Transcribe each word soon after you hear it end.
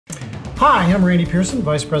Hi, I'm Randy Pierson,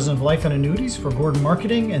 Vice President of Life and Annuities for Gordon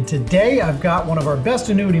Marketing, and today I've got one of our best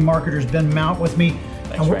annuity marketers, Ben Mount, with me.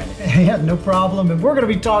 Thanks, Randy. Yeah, no problem. And we're going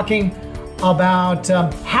to be talking about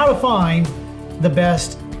how to find the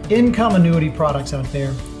best income annuity products out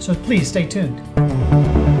there. So please stay tuned.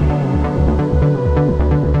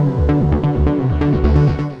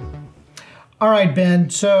 All right, Ben.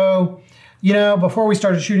 So, before we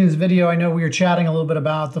started shooting this video, I know we were chatting a little bit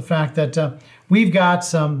about the fact that we've got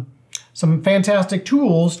some fantastic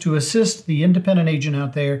tools to assist the independent agent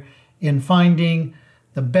out there in finding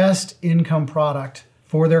the best income product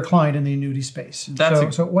for their client in the annuity space.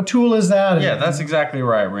 So what tool is that? Yeah, that's exactly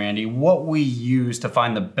right, Randy. What we use to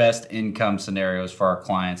find the best income scenarios for our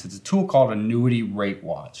clients, it's a tool called Annuity Rate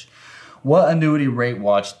Watch. What Annuity Rate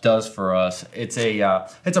Watch does for us, it's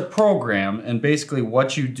a program, and basically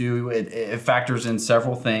what you do, it factors in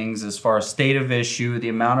several things as far as state of issue, the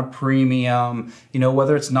amount of premium,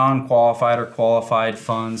 whether it's non-qualified or qualified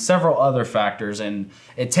funds, several other factors, and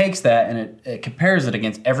it takes that and it compares it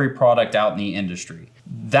against every product out in the industry.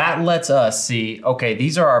 That lets us see, okay,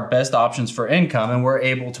 these are our best options for income, and we're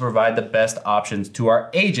able to provide the best options to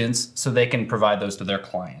our agents so they can provide those to their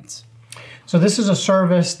clients. So this is a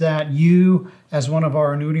service that you, as one of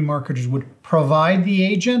our annuity marketers, would provide the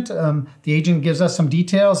agent. The agent gives us some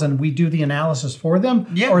details and we do the analysis for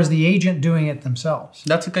them? Yeah. Or is the agent doing it themselves?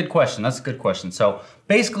 That's a good question. So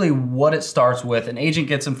basically what it starts with, an agent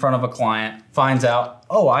gets in front of a client, finds out,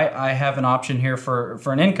 oh, I have an option here for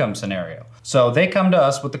an income scenario. So they come to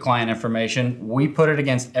us with the client information. We put it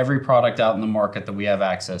against every product out in the market that we have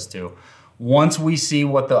access to. Once we see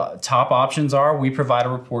what the top options are, we provide a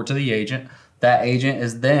report to the agent. That agent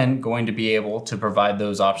is then going to be able to provide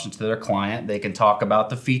those options to their client. They can talk about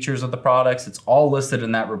the features of the products. It's all listed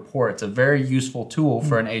in that report. It's a very useful tool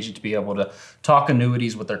for an agent to be able to talk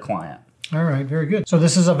annuities with their client. All right, very good. So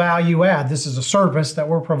this is a value add. This is a service that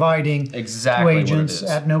we're providing to agents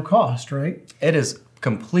at no cost, right? It is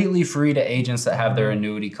completely free to agents that have their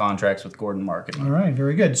annuity contracts with Gordon Marketing. All right,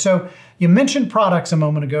 very good. So you mentioned products a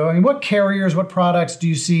moment ago. I mean, what carriers, what products do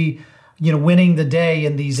you see winning the day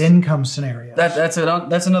in these income scenarios? That's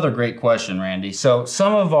another great question, Randy. So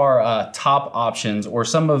some of our top options, or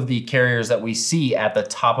some of the carriers that we see at the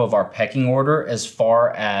top of our pecking order as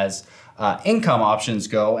far as income options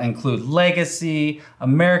go, include Legacy,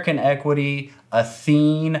 American Equity,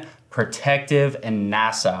 Athene, Protective, and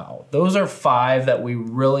Nassau. Those are 5 that we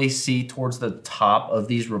really see towards the top of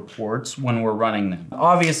these reports when we're running them.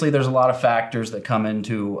 Obviously, there's a lot of factors that come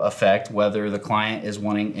into effect, whether the client is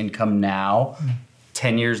wanting income now,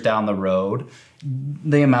 10 years down the road,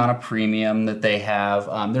 the amount of premium that they have.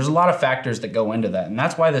 There's a lot of factors that go into that, and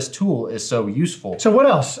that's why this tool is so useful. So what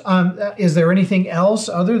else? Is there anything else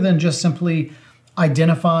other than just simply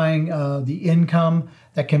identifying the income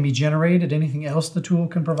that can be generated? Anything else the tool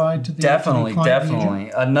can provide to the Definitely.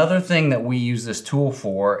 agent? Another thing that we use this tool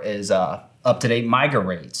for is up-to-date MIGA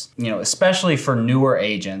rates. Especially for newer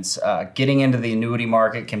agents, getting into the annuity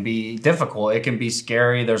market can be difficult. It can be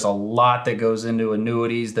scary. There's a lot that goes into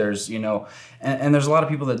annuities. There's, and there's a lot of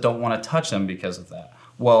people that don't want to touch them because of that.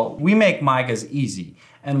 Well, we make MIGAs easy.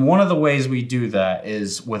 And one of the ways we do that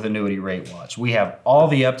is with Annuity Rate Watch. We have all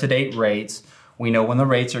the up-to-date rates. We know when the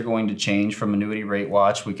rates are going to change from Annuity Rate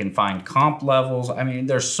Watch. We can find comp levels. I mean,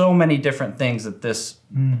 there's so many different things that this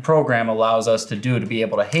program allows us to do to be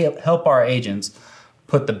able to help our agents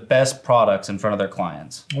put the best products in front of their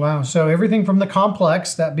clients. Wow. So everything from the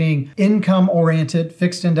complex, that being income-oriented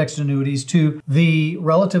fixed indexed annuities, to the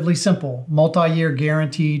relatively simple multi-year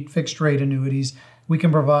guaranteed fixed rate annuities, we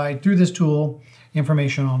can provide through this tool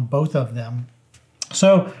information on both of them.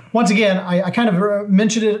 So once again, I kind of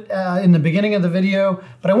mentioned it in the beginning of the video,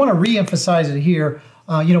 but I want to re-emphasize it here.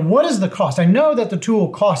 What is the cost? I know that the tool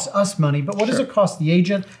costs us money, but what does it cost the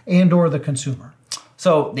agent and or the consumer?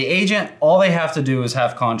 So the agent, all they have to do is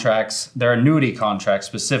have contracts, their annuity contracts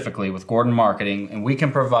specifically with Gordon Marketing, and we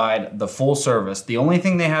can provide the full service. The only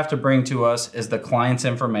thing they have to bring to us is the client's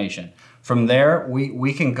information. From there,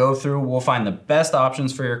 we can go through, we'll find the best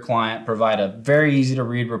options for your client, provide a very easy to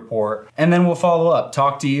read report, and then we'll follow up,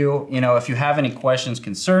 talk to you. If you have any questions,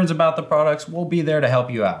 concerns about the products, we'll be there to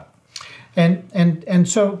help you out. And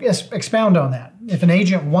so expound on that. If an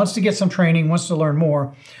agent wants to get some training, wants to learn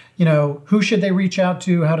more, who should they reach out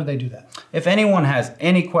to? How do they do that? If anyone has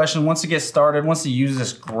any question, wants to get started, wants to use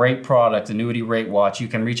this great product, Annuity Rate Watch, you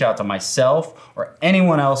can reach out to myself or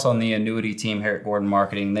anyone else on the annuity team here at Gordon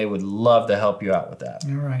Marketing. They would love to help you out with that.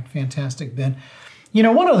 All right, fantastic, Ben.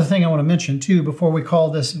 One other thing I want to mention too before we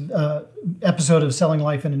call this episode of Selling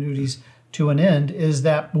Life and Annuities to an end is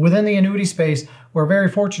that within the annuity space, we're very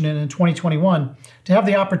fortunate in 2021 to have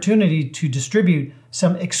the opportunity to distribute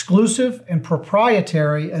some exclusive and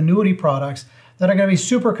proprietary annuity products that are going to be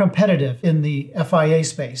super competitive in the FIA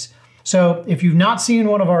space. So if you've not seen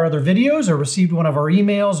one of our other videos or received one of our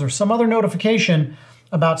emails or some other notification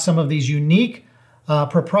about some of these unique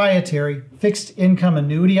proprietary fixed income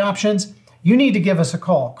annuity options, you need to give us a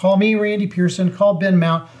call. Call me, Randy Pierson, call Ben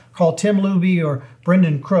Mount, call Tim Luby or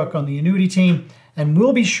Brendan Crook on the annuity team, and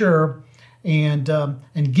we'll be sure and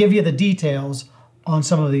give you the details on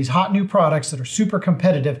some of these hot new products that are super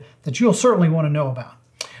competitive that you'll certainly want to know about.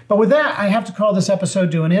 But with that, I have to call this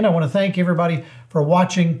episode to an end. I want to thank everybody for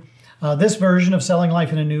watching this version of Selling Life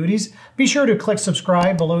and Annuities. Be sure to click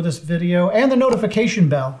subscribe below this video and the notification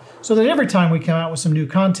bell so that every time we come out with some new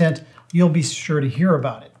content, you'll be sure to hear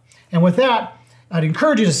about it. And with that, I'd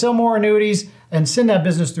encourage you to sell more annuities and send that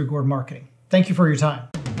business through Gord Marketing. Thank you for your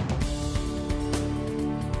time.